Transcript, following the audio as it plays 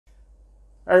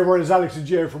Hey everyone, it's Alex and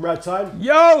Gio from Radd Time.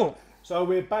 Yo! So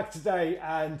we're back today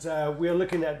and we're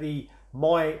looking at the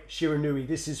Mai Shiranui.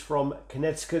 This is from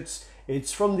Kinetiquettes.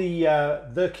 It's from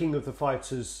the King of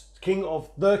Fighters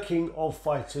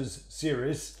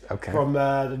series. Okay. From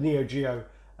the Neo Geo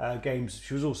games.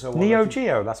 She was also on, Neo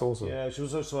Geo, that's awesome. Yeah, she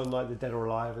was also on like the Dead or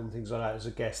Alive and things like that as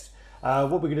a guest.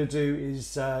 What we're going to do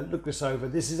is look this over.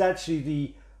 This is actually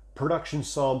the production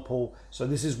sample, so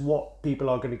this is what people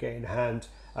are going to get in hand.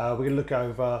 We're going to look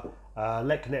over,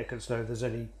 let Kinetiquettes know if there's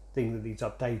anything that needs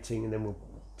updating, and then we'll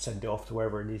send it off to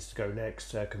wherever it needs to go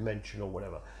next, convention or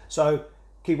whatever. So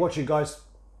keep watching, guys.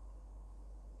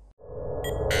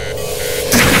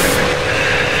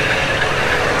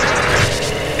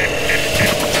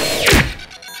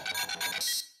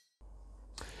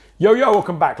 Yo,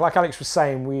 welcome back. Like Alex was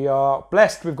saying, we are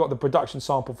blessed. We've got the production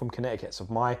sample from Kinetiquettes of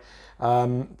Mai,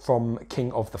 from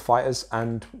King of the Fighters,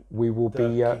 and we will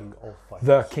be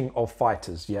the King of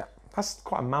Fighters. Yeah, that's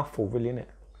quite a mouthful, really, isn't it?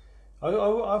 I've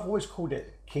always called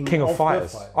it King of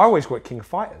Fighters. Fighters. I always call it King of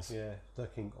Fighters. Yeah, the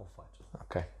King of Fighters.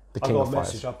 Okay, the King of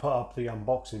Fighters. I put up the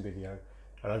unboxing video,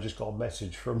 and I just got a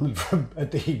message from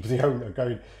Adib, the owner,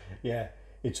 going, "Yeah,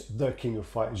 it's the King of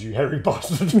Fighters, you hairy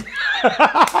bastard."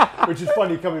 Which is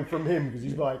funny coming from him because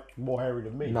he's like more hairy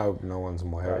than me. No one's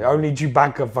more hairy. Only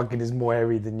Chewbacca fucking is more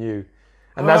hairy than you,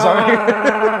 and that's only.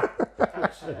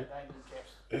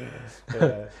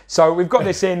 So we've got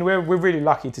this in. We're really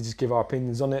lucky to just give our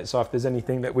opinions on it. So if there's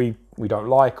anything that we don't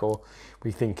like or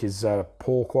we think is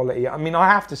poor quality, I mean, I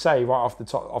have to say right off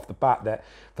the bat that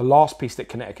the last piece that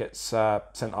Kinetiquettes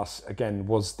sent us again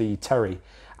was the Terry.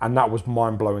 And that was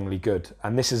mind-blowingly good.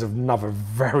 And this is another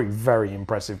very, very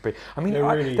impressive bit. I mean,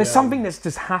 there's something that's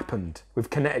just happened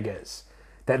with Kinetiquettes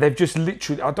that they've just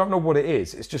literally, I don't know what it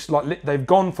is. It's just like, they've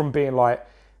gone from being like,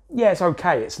 yeah, it's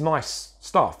okay, it's nice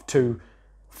stuff, to,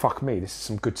 fuck me, this is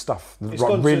some good stuff.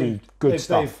 Really good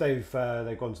stuff. They've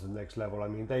gone to the next level. I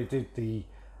mean, they did the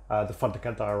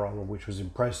Thundercat diorama, which was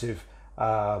impressive,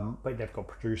 but it never got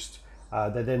produced.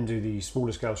 They then do the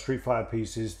smaller scale Street Fighter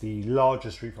pieces. The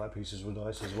larger Street Fighter pieces were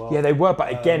nice as well. Yeah, they were,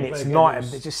 but again, it's not.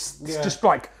 They're just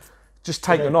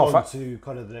taken off. To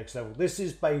kind of the next level. This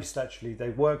is based actually. They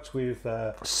worked with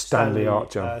Stanley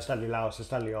Archer,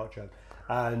 Stanley Archer,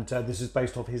 and this is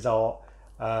based off his art.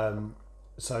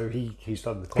 So he's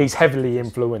done the. He's heavily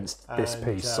influenced this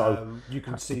piece, so you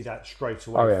can see that straight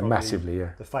away. Oh yeah, from massively.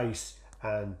 The face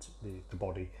and the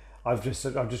body. I've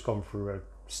just gone through a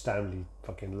Stanley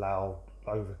fucking Lau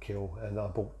overkill, and I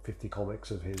bought 50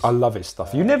 comics of his. I love his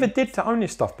stuff. You never did to own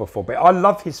his stuff before, but I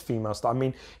love his female stuff. I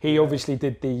mean, he obviously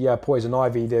did the Poison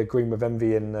Ivy, the Green with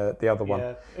Envy, and the other one.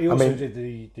 Yeah, he also did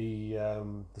the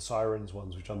Sirens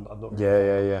ones, which I'm not.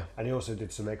 Really yeah. And he also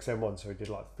did some XM ones, so he did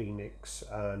like Phoenix,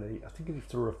 and I think he did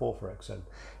 3 or 4 for XM.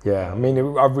 Yeah, I mean,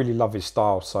 I really love his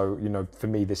style. So for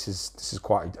me, this is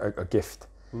quite a gift.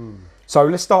 So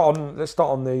let's start on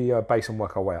the base and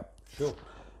work our way up. Sure.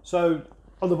 So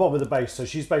on the bottom of the base, so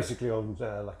she's basically on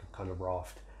like a kind of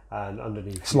raft, and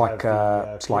underneath it's like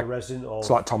resin.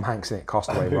 It's like Tom Hanks in it,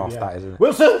 Castaway raft. That isn't it?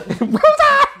 Wilson.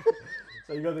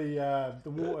 So you got the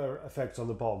water effect on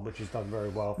the bottom, which is done very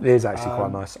well. It is actually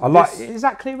quite nice. I like. Is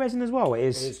that clear resin as well? It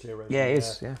is. It is clear resin. Yeah, it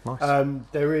is. Yeah, nice.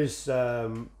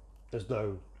 There's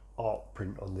no art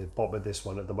print on the bottom of this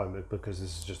one at the moment because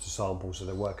this is just a sample, so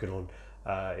they're working on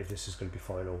if this is going to be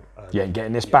final.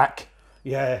 Getting this back.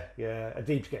 Yeah.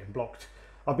 Adib's getting blocked.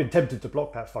 I've been tempted to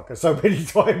block that fucker so many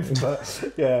times,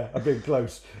 but yeah, I've been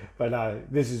close. But no,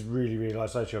 this is really, really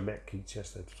nice. Actually, I met Keats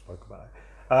yesterday to spoke about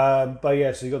it. But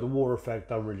yeah, so you got the water effect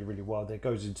done really, really well. There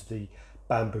goes into the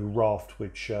bamboo raft,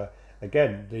 which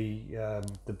again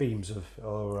the beams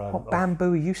what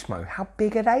bamboo are you smoke? How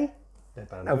big are they? They're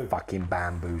bamboo. Oh, fucking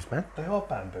bamboos, man. They are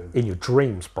bamboo. In your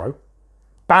dreams, bro.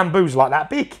 Bamboo's like that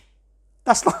big.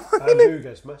 That's like bamboo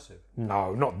gets massive.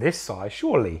 No, not this size,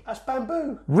 surely. That's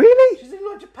bamboo. Really? She's in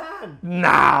like Japan.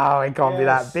 No, it can't be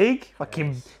that big.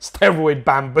 Fucking steroid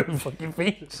bamboo fucking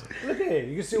things. Look at it.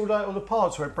 You can see all the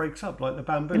parts where it breaks up, like the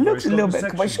bamboo. It looks a little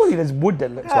bit. Well, surely there's wood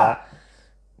that looks like.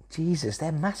 Jesus,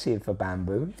 they're massive for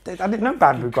bamboo. I didn't know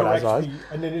bamboo got that size.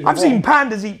 I've seen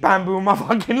pandas eat bamboo in my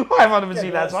fucking life. I've never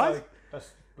seen that size. That's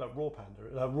like raw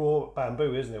panda, raw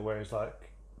bamboo, isn't it? Where it's like.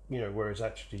 Where it's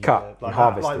actually cut, like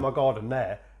harvested. Like my garden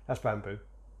there, that's bamboo.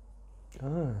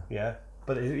 Oh. Yeah,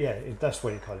 but that's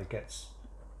when it kind of gets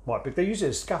quite big. They use it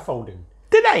as scaffolding.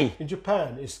 Did they? In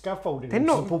Japan, it's scaffolding. They're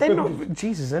not.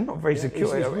 Jesus, they're not very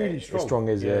secure. It's really strong. It's strong,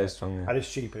 it's strong. Yeah. And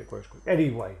it's cheap and it grows quick.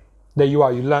 Anyway, there you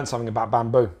are. You learned something about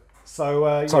bamboo.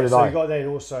 So you got then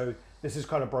also this is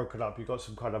kind of broken up. You've got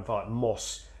some kind of like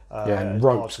moss and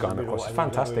ropes going across. It's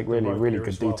fantastic, really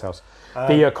good details.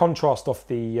 The contrast of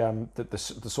the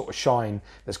sort of shine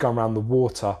that's going around the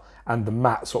water and the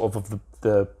matte sort of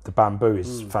the bamboo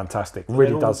is fantastic.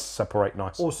 Really does separate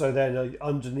nice. Also then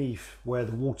underneath where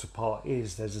the water part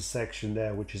is, there's a section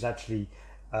there which is actually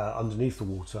underneath the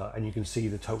water, and you can see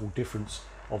the total difference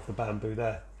of the bamboo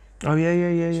there. Oh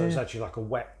yeah. So it's actually like a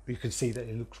wet, you can see that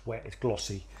it looks wet, it's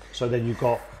glossy. So then you've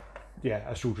got,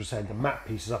 as George was saying, the matte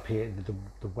pieces up here and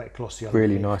the wet glossy underneath.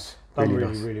 Really nice. Done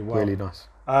really well. Really nice.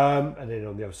 And then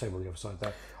on the other side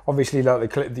there. Obviously,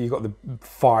 like you've got the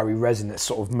fiery resin that's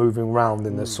sort of moving around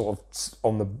in the sort of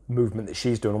on the movement that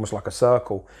she's doing, almost like a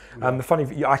circle. The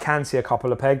funny, I can see a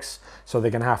couple of pegs, so they're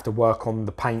going to have to work on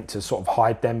the paint to sort of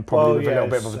hide them, probably with a little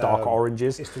bit of darker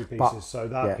oranges. It's 2 pieces, so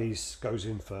that piece goes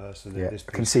in first, and then this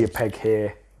piece. I can see a peg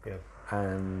here,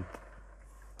 and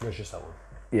there's just that one.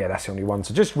 Yeah, that's the only one.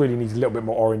 So just really needs a little bit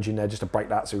more orange in there just to break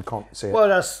that so we can't see it. Well,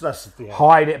 that's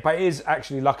hide it, but it is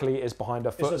actually, luckily, it is behind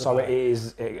her foot, so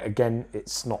again,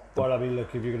 it's not. Well, I mean,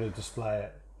 look, if you're going to display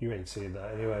it, you ain't seeing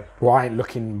that anyway. Well, I ain't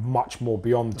looking much more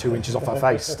beyond 2 inches off her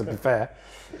face, to be fair.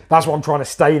 That's why I'm trying to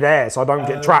stay there so I don't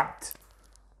get trapped.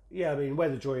 Yeah, I mean, where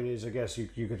the joint is, I guess you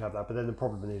could have that, but then the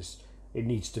problem is it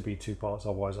needs to be 2 parts,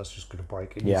 otherwise that's just going to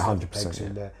break it. 100%.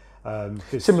 In there.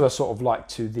 Similar sort of like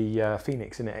to the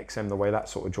Phoenix in it XM, the way that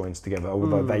sort of joins together,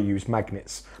 although they use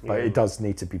magnets, but it does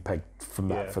need to be pegged from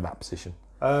that for that position.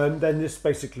 Then this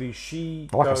basically I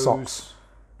like her socks.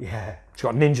 Yeah. She's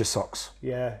got ninja socks.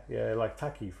 Yeah, like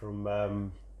Taki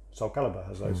from Soul Calibur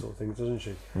has those sort of things, doesn't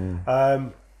she?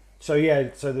 So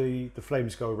the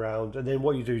flames go around, and then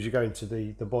what you do is you go into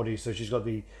the body. So she's got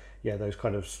those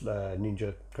kind of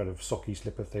ninja kind of socky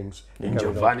slipper things.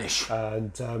 Ninja vanish.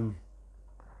 And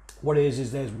what it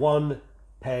is there's one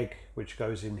peg which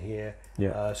goes in here,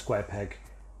 square peg,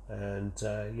 and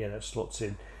that slots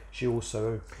in. She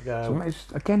also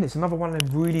it's another one of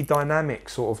them really dynamic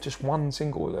sort of just one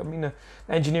single. I mean, the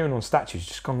engineering on statues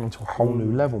just gone onto a whole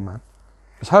new level, man.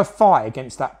 It's her fight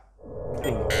against that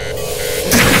thing.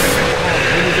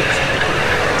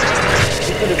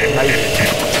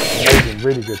 Amazing,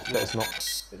 really good. But it's not.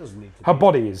 It doesn't need to. Her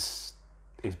body is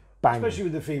banging. Especially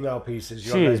with the female pieces.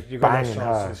 She is banging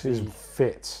her. She's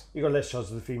fit. You've got less chance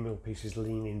of the female pieces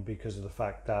leaning because of the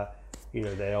fact that,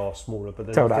 they are smaller. But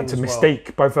then tell that to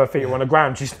Mystique. Both her feet are on the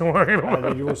ground. She's still wearing them. And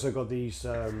then you also got these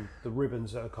the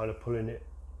ribbons that are kind of pulling it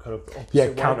kind of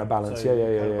opposite counterbalance.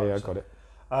 way. Yeah, I got it.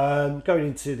 Going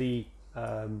into the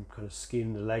kind of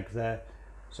skin, the leg there.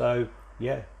 So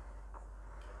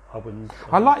I wouldn't.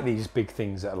 I like these big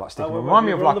things that are like sticking. Remind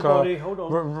me of like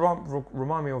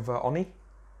remind me of Oni.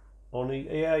 Oni,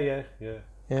 yeah. Yeah,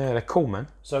 they're cool, man.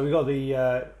 So we got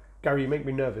the Gary. You make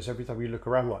me nervous every time you look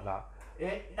around like that.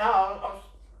 No, I was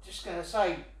just going to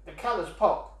say the colours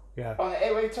pop. Yeah.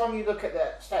 Every time you look at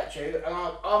that statue, and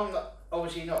I'm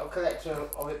obviously not a collector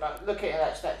of it, but looking at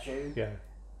that statue,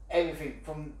 everything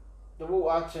from the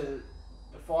water to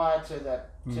the fire to the.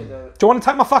 Do you want to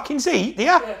take my fucking seat? Do you?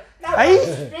 Yeah. No,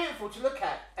 it's beautiful to look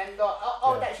at, and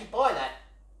I would actually buy that.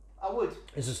 I would.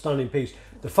 It's a stunning piece.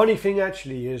 The funny thing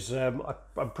actually is, I'm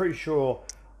pretty sure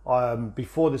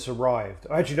before this arrived,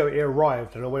 it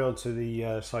arrived, and I went onto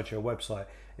the Sideshow website.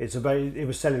 It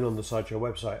was selling on the Sideshow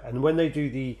website, and when they do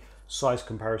the size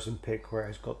comparison pic, where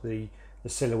it's got the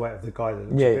silhouette of the guy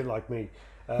that looks a bit like me,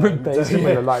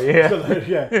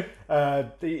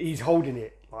 he's holding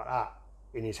it like that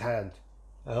in his hand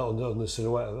on the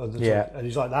silhouette of the top, and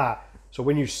he's like that. So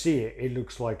when you see it, it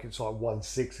looks like it's like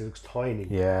 1/6. It looks tiny.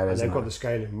 Yeah, and they've got the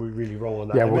scaling really roll on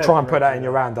that. Yeah, we'll try and put that in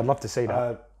your hand. I'd love to see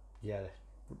that. That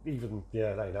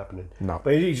ain't happening. No,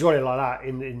 but he's got it like that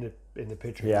in the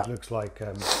picture. Yeah. It looks like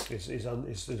it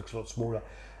looks a lot smaller.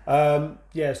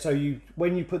 So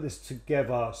when you put this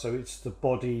together, so it's the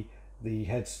body, the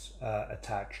head's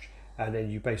attached, and then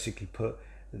you basically put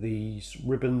these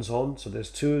ribbons on. So there's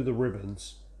 2 of the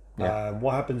ribbons.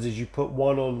 What happens is you put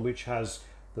one on which has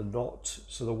the knot,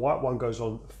 so the white one goes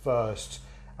on first,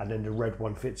 and then the red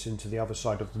one fits into the other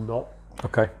side of the knot.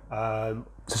 Okay. So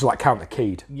it's like counter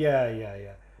keyed.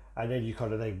 Yeah. And then you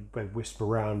kind of they whisper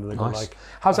around, and they got like.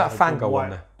 How's that Fango one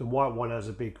there? The white one has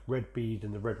a big red bead,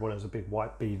 and the red one has a big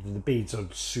white bead, and the beads are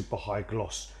super high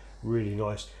gloss, really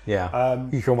nice. Yeah.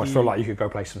 You can almost feel like you could go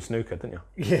play some snooker, didn't you?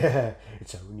 Yeah.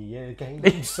 It's only a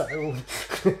game, so.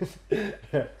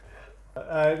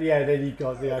 Then you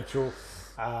got the actual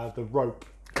the rope.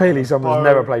 Clearly, someone's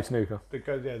never played snooker.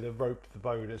 The rope, the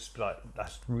bow,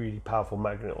 that's really powerful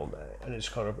magnet on there, and it's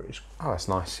kind of. That's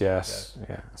nice. Yes,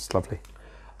 it's lovely.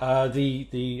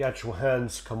 The actual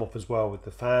hands come off as well with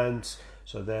the fans.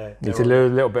 So they're Needs a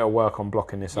little bit of work on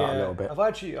blocking this out a little bit. I've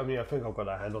actually, I mean, I think I've got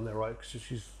that hand on there, right? Because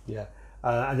she's,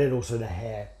 and then also the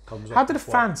hair comes off. How do the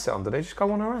fans sit on? Do they just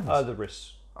go on her hands? The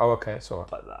wrists. Oh, okay, it's all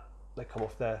right. Like that. They come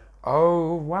off there.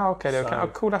 Oh, wow, okay. So, oh,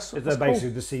 cool, that's basically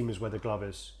cool. the seam is where the glove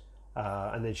is.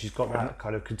 And then she's got that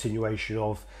kind of continuation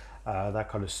of that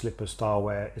kind of slipper style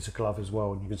where it's a glove as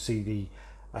well. And you can see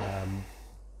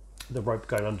the rope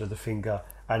going under the finger.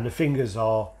 And the fingers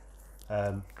are,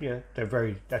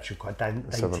 they're actually quite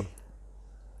dainty.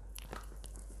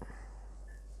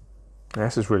 Yeah,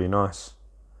 this is really nice.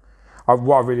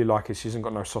 What I really like is she hasn't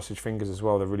got no sausage fingers as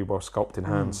well. They're really well sculpted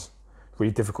hands.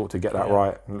 Really difficult to get that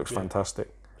right. It looks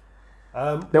fantastic.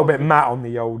 A little bit matte on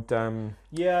the old.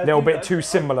 Little bit too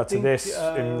similar to this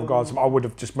in regards. I would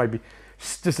have just maybe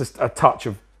just a touch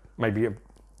of maybe.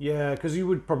 Because you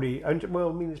would probably. Well,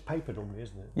 I mean, it's paper normally,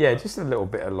 isn't it? Yeah, just a little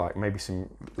bit of like maybe some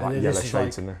like yellow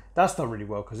shades in there. That's done really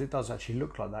well because it does actually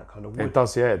look like that kind of wood. It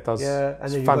does, yeah, it does. Yeah, and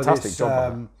it's then a fantastic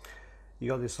job. You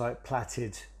got this like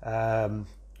plaited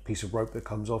piece of rope that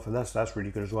comes off, and that's really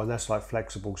good as well. And that's like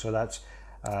flexible, so that's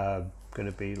going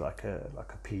to be like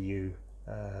a PU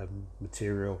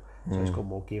material. So it's got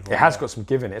more give. It has got some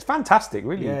give in it. It's fantastic,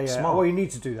 really smart. Well, you need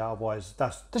to do that, otherwise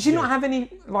that's. Does she not have any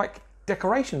like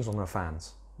decorations on her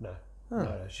fans? No,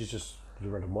 no, she's just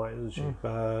red and white, isn't she?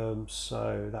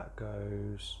 So that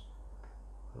goes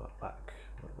like back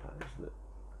like that, isn't it?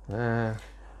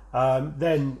 Yeah.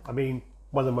 Then, I mean,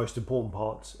 one of the most important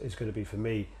parts is going to be for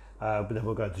me, but then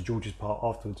we'll go to George's part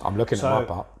afterwards. I'm looking at my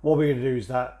part. What we're going to do is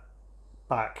that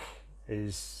back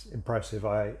is impressive.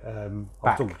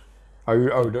 Back.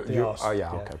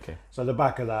 Okay. So the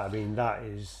back of that, I mean, that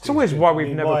is. It's always why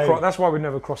we've that's why we've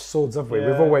never crossed swords, have we?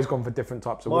 Yeah. We've always gone for different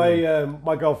types of women.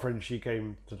 My girlfriend, she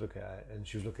came to look at it, and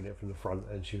she was looking at it from the front,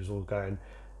 and she was all going,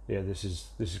 "Yeah, this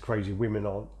is crazy. Women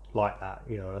aren't like that,"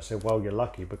 you know. And I said, "Well, you're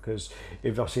lucky because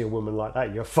if I see a woman like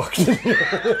that, you're fucked."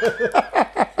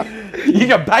 You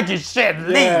can bag your shit and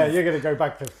leave. Yeah, you're gonna go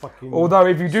back to fucking. Although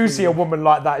if you do see a woman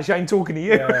like that, she ain't talking to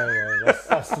you. Yeah,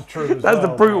 that's the truth. That's the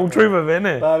brutal truth of it, isn't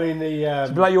it? But I mean,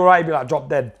 she'd be like, "You're right," be like, "Drop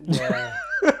dead." Yeah,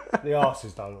 the arse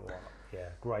is done. Yeah,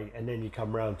 great. And then you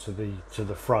come round to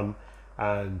the front,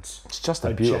 and it's just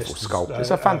a beautiful sculpt.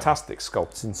 It's a fantastic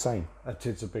sculpt. It's insane. Her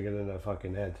tits are bigger than her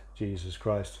fucking head. Jesus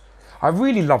Christ. I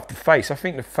really love the face. I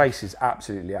think the face is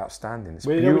absolutely outstanding. It's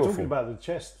beautiful. We're talking about the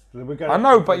chest. I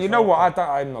know, but you know what?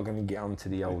 I'm not going to get onto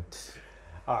the old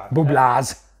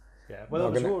bublas. Yeah,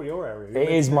 well, that was your area. It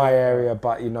is my area,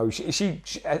 but you know,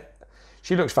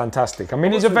 she looks fantastic. I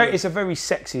mean, it's a very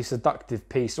sexy, seductive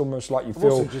piece. Almost like you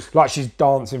feel like she's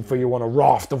dancing for you on a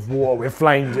raft of water with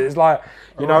flames. It's like,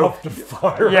 you know, raft of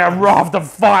fire. Yeah, raft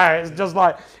of fire. It's just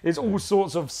like it's all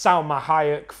sorts of Salma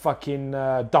Hayek fucking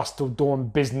Dust Till Dawn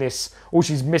business. All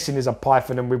she's missing is a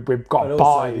python, and we've got a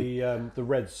party. The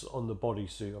reds on the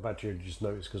bodysuit. I've actually just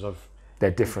noticed because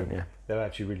they're different, yeah. They're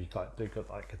actually really tight. They've got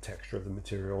like a texture of the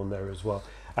material on there as well.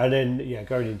 And then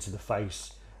going into the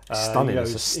face. Stunning.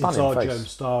 It's a stunning face.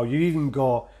 It's style. You even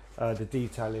got the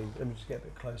detailing. Let me just get a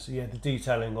bit closer. Yeah, the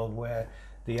detailing on where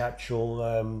the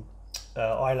actual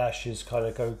eyelashes kind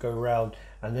of go around,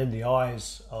 and then the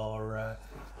eyes are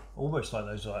almost like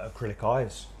those like acrylic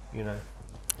eyes. You know,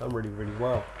 done really, really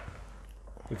well.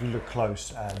 If you look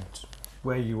close and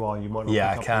where you are, you might not.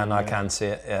 Yeah, I can see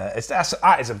it. Yeah,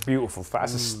 that is a beautiful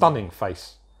face. It's a stunning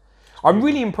face. I'm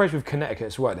really impressed with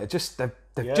Kinetiquettes' work. They've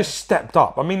just stepped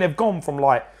up. I mean, they've gone from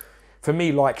like, for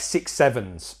me, like 6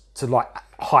 7s to like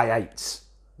high 8s.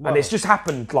 Wow. And it's just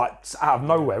happened like out of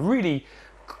nowhere. Really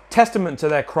testament to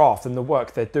their craft and the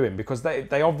work they're doing, because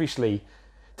they obviously,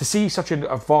 to see such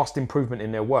a vast improvement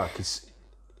in their work is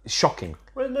shocking.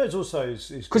 Well, no, it's also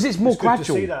because it's more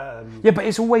gradual. To see that, yeah, but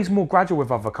it's always more gradual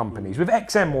with other companies. With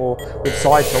XM or with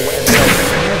Sideshow or whatever else,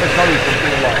 it never goes from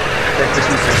being like they're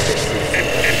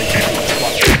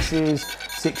producing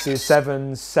 6s,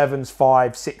 7s, 7s,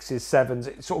 5s, 6s, 7s.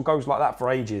 It sort of goes like that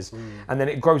for ages. And then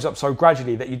it grows up so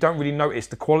gradually that you don't really notice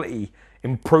the quality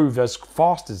improve as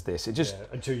fast as this. It just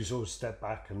until you sort of step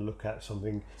back and look at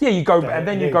something. Yeah, you go and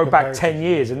then you go back 10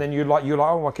 years, and then you're like,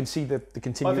 oh, I can see the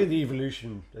continuation. I think the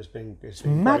evolution has been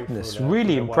madness.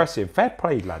 Really impressive. Fair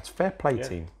play, lads. Fair play,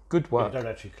 team. Good work. Don't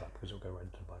actually clap because it'll go right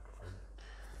into the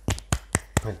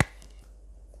microphone.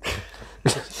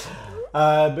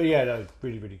 But yeah, no,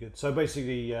 really, really good. So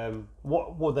basically,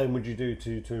 what then would you do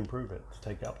to improve it, to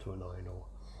take it up to a 9 or?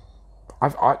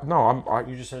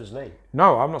 You just said it's an 8.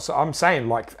 No, I'm not. I'm saying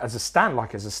like as a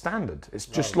standard. It's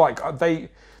just like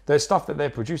their stuff that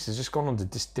they're producing has just gone on to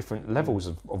different levels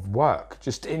of work.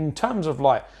 Just in terms of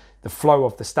like the flow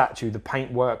of the statue, the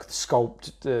paint work, the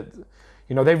sculpt,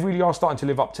 You know, they really are starting to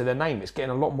live up to their name. It's getting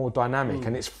a lot more dynamic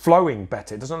and it's flowing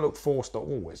better. It doesn't look forced at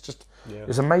all. It's just,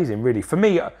 it's amazing, really. For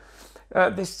me,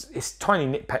 this is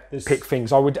tiny nitpick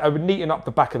things. I would neaten up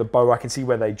the back of the bow. I can see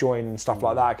where they join and stuff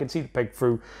like that. I can see the peg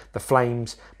through the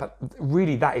flames, but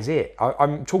really that is it.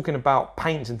 I'm talking about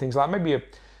paints and things like that.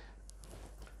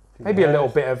 Maybe a little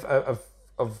bit of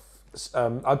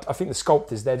I think the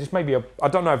sculpt is there. Just maybe I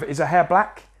don't know. Is her hair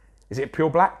black? Is it pure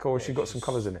black, or has she got some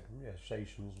colours in it? Yeah, she's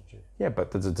Asian, isn't she? Yeah,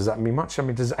 but does that mean much? I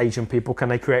mean, does Asian people, can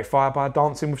they create fire by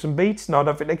dancing with some beads? No, I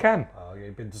don't think they can. Oh,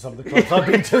 you've been to some of the clubs I've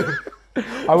been to.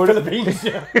 I would. Philippines,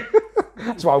 yeah.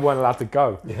 That's why I weren't allowed to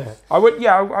go. Yeah. I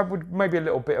would maybe a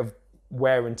little bit of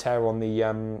wear and tear on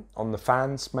the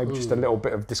fans, maybe just a little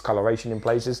bit of discoloration in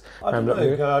places. I don't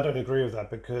agree with that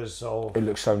because it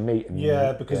looks so neat.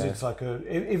 And, because it's like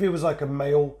if it was like a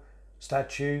male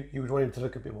statue, you would want him to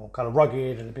look a bit more kind of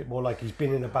rugged and a bit more like he's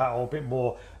been in a battle, a bit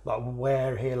more like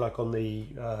wear here, like on the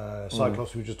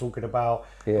Cyclops we were just talking about.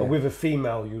 Yeah. But with a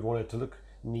female, you'd want it to look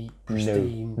neat,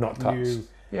 pristine, not touched. new.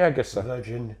 Yeah, I guess so.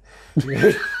 Virgin.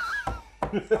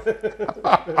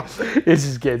 This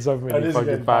is getting so many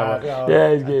fucking bad. Yeah,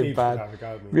 it's getting bad.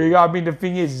 I mean, the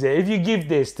thing is, if you give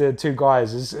this to two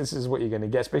guys, this is what you're going to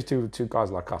get. Especially two guys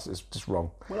like us, it's just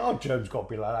wrong. Well, our germ's got to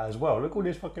be like that as well. Look at all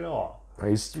this fucking art.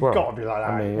 He's got to be like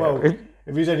that. I mean,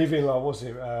 if he's anything like, what's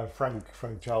it, Frank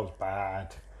Charles,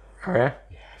 bad. Oh yeah?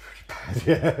 Yeah,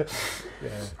 pretty bad, yeah.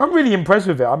 I'm really impressed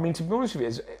with it. I mean, to be honest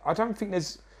with you, I don't think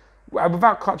there's,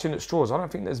 without clutching at straws, I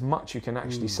don't think there's much you can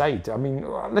actually say. I mean,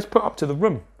 let's put it up to the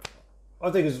room.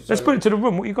 I think it's... Let's put it to the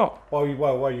room. What you got?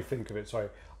 While you think of it, sorry.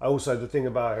 The thing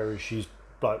about her is she's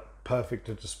like perfect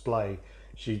to display.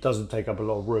 She doesn't take up a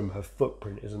lot of room. Her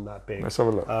footprint isn't that big. Let's have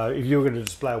a look. If you were going to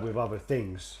display it with other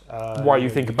things... Why you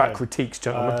think about critiques,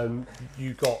 gentlemen?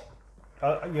 You got,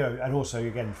 and also,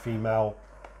 again, female,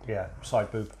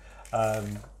 side boob.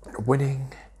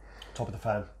 Winning. Top of the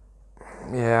fan.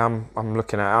 Yeah, I'm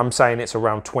looking at it. I'm saying it's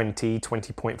around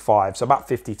 20.5, so about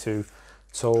 52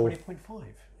 tall. 20.5?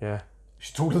 Yeah.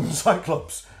 She's taller than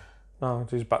Cyclops. No,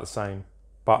 she's about the same.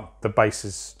 But the base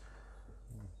is...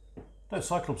 No,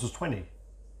 Cyclops was 20.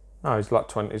 No, he's like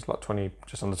 20,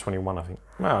 just under 21, I think.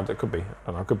 No, it could be. I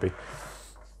don't know, it could be.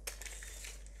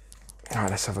 All right,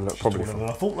 let's have a look. She's probably taller than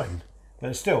I thought then.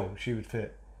 But still, she would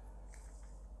fit.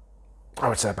 I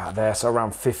would say about there, so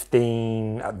around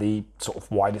 15 at the sort of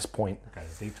widest point. Okay,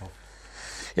 the deep top.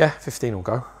 Yeah, 15 will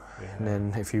go. Yeah. And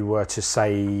then if you were to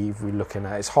say, if we're looking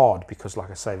at, it's hard because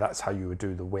like I say, that's how you would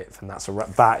do the width, and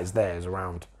that is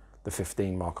around the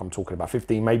 15 mark I'm talking about.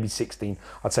 15, maybe 16.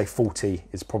 I'd say 40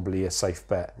 is probably a safe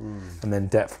bet. And then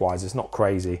depth-wise, it's not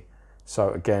crazy.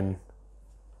 So again,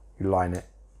 you line it.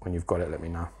 When you've got it, let me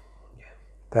know. Yeah.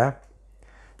 There.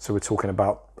 So we're talking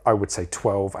about, I would say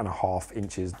 12.5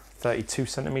 inches, 32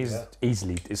 centimeters,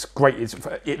 easily. It's great.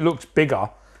 It looks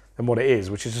bigger than what it is,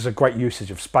 which is just a great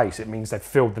usage of space. It means they've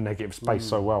filled the negative space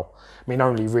so well. I mean,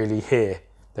 only really here,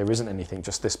 there isn't anything,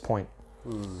 just this point.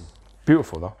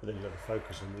 Beautiful though. But then you've got to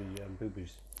focus on the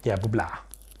boo-boos. Yeah, blah.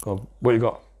 What you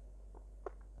got?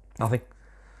 Nothing?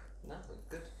 Nothing,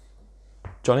 good.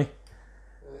 Johnny?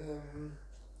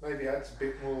 Maybe adds a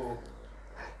bit more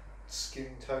skin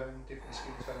tone, different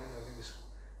skin tone. I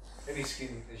think any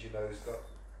skin, as you know,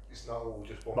 it's not all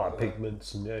just one like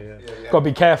pigments and Got to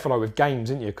be careful though with games,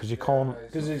 isn't you? Because you can't.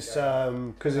 Because it's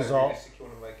art.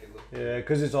 Yeah,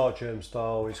 because it's art germ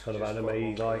style. It's kind of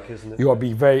anime like, isn't it? You got to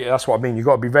be very. That's what I mean. You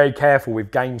got to be very careful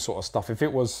with game sort of stuff. If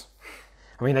it was,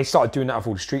 I mean, they started doing that with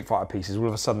all the Street Fighter pieces. All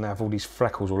of a sudden, they have all these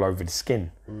freckles all over the skin.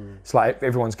 It's like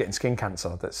everyone's getting skin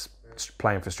cancer. That's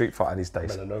playing for Street Fighter these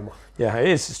days. Melanoma. Yeah, it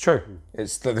is. It's true.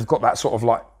 It's they've got that sort of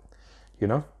like, you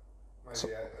know.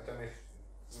 Maybe I don't know if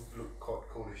it would look quite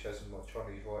cool if she has some like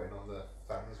Chinese writing on the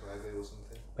fans maybe or something.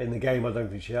 In the game, I don't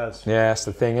think she has. Yeah, that's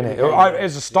the thing, isn't it?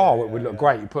 As a star, it would look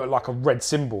great. You put like a red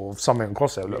symbol of something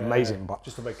across it, it would look amazing. But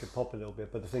just to make it pop a little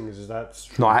bit. But the thing is that's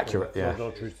true, not accurate. It's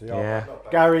not true to the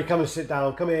art. Gary, come and sit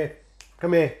down. Come here.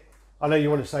 I know you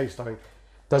want to say something.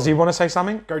 Does he want to say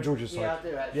something? Go George's side. Yeah, I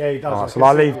do actually. Yeah, he does. Oh, so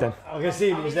I'll leave then. I can see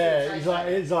him. He's there.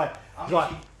 He's like.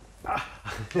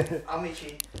 I'm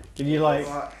itchy. Can you like?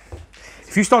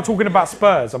 If you start talking about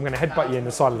Spurs, I'm going to headbutt you in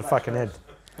the side of the fucking head.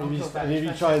 If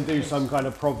you try and do some kind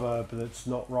of proverb that's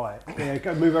not right,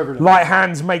 go move over. Light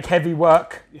hands make heavy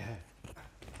work. Yeah.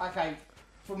 Okay,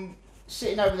 from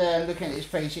sitting over there and looking at this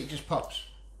piece, it just pops.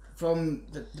 From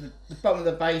the bottom of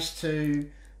the base to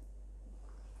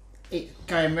it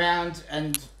going round,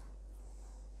 and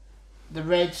the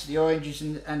reds, the oranges,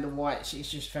 and the whites,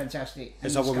 it's just fantastic.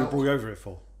 Is that what we brought you over it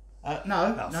for?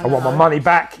 No. I want my money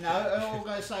back. No, all I'm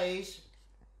going to say is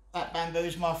that bamboo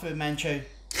is my Fu Manchu.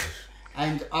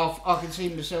 And I can see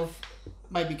myself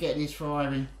maybe getting this for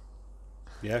Irene.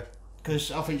 Yeah.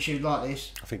 Because I think she'd like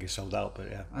this. I think it's sold out, but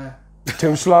yeah.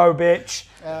 Too slow, bitch.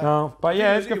 No, but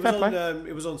yeah, it's good. Fair play.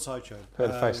 It was on Sideshow. Fair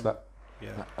to face that.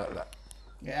 Yeah.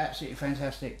 Yeah, absolutely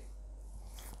fantastic.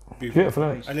 Beautiful.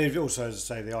 And then also, as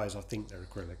I say, the eyes, I think they're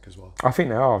acrylic as well. I think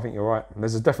they are. I think you're right.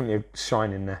 There's definitely a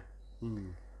shine in there.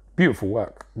 Beautiful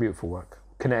work. Beautiful work.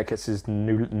 Kinetiquettes is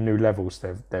new levels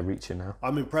they're reaching now.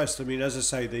 I'm impressed. I mean, as I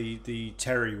say, the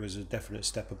Terry was a definite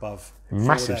step above.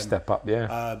 Massive step up,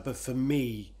 yeah. But for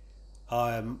me,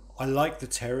 I like the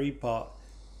Terry, but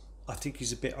I think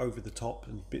he's a bit over the top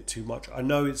and a bit too much. I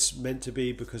know it's meant to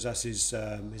be because that's his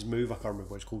move. I can't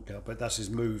remember what it's called now, but that's his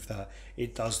move that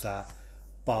it does that.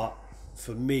 But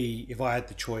for me, if I had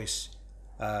the choice,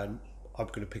 I'm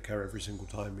going to pick her every single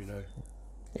time, you know.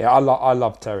 Yeah, I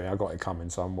love Terry. I got it coming,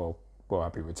 so I'm well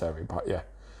happy with Terry. But yeah,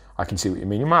 I can see what you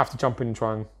mean. You might have to jump in and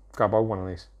try and grab hold one of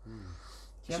these.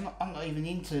 See, I'm not even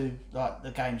into like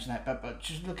the games and that, but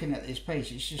just looking at this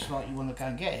piece, it's just like you want to go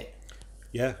and get it.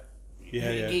 Yeah. Yeah,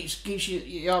 It gives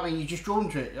you know what I mean, you're just drawn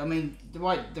to it. I mean,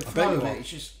 the flow of it, it's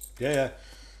just... Yeah.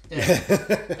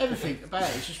 Everything about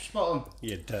it, it's just spot on.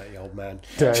 You dirty old man.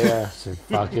 Yeah. So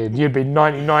fucking, you'd be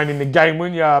 99 in the game,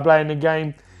 wouldn't you? Playing the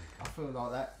game. I feel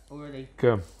like that already.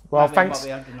 Good. Well,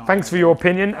 thanks for your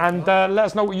opinion, and let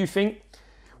us know what you think.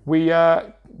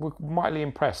 We're mightily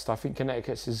impressed. I think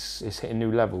Kinetiquettes is hitting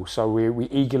new levels, so we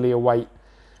eagerly await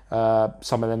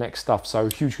some of the next stuff. So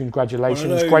huge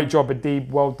congratulations, great job, Adib,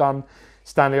 well done.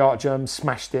 Stanley Artgerm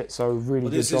smashed it, so really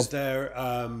good job. This is their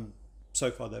so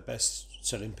far their best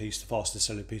selling piece, the fastest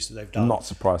selling piece that they've done. Not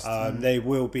surprised. They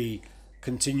will be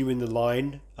continuing the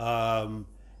line, and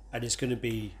it's going to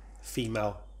be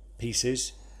female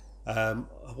pieces. I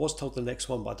was told the next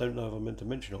one, but I don't know if I'm meant to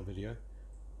mention on video.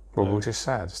 Well, we'll just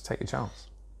say it, just take your chance.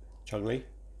 Chun-Li.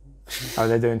 Oh,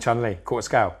 they're doing Chun-Li, quarter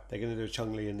scale. They're going to do a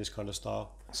Chun-Li in this kind of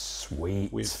style.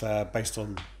 Sweet. With based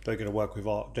on they're going to work with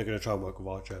art. They're going to try and work with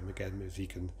Artgerm again if he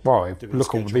can. Well,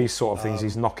 look at these sort of things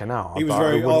he's knocking out. He was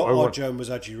Artgerm was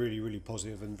actually really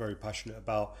positive and very passionate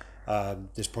about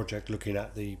this project. Looking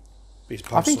at his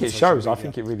posts, I think it shows. I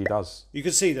think it really does. You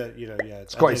can see that, you know, yeah.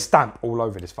 It's got his stamp all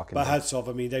over this fucking. But hats off.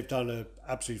 I mean, they've done an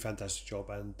absolutely fantastic job,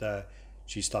 and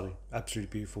she's stunning,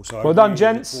 absolutely beautiful. So well done,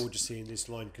 gents. Look forward to seeing this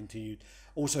line continued.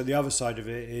 Also, the other side of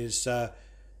it is,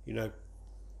 you know,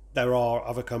 there are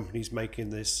other companies making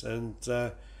this, and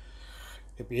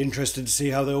it'd be interesting to see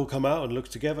how they all come out and look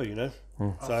together, you know.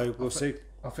 So we'll see.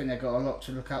 I think they've got a lot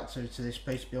to look up to this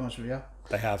piece, to be honest with you.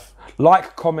 They have.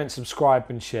 Like, comment, subscribe,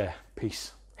 and share.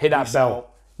 Peace. Hit that Peace bell.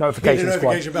 out. Notification Hit the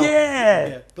notification squad. bell.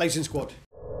 Yeah. Blazing Squad.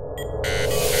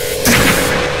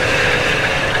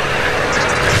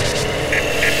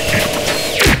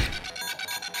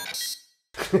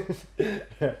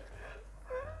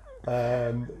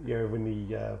 Yeah, when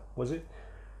the was it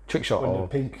Trick shot.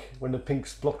 when the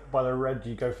pink's blocked by the red,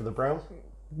 you go for the brown.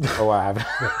 Oh, I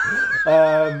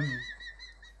have.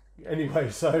 Anyway,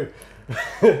 so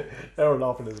they're all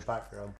laughing in the background.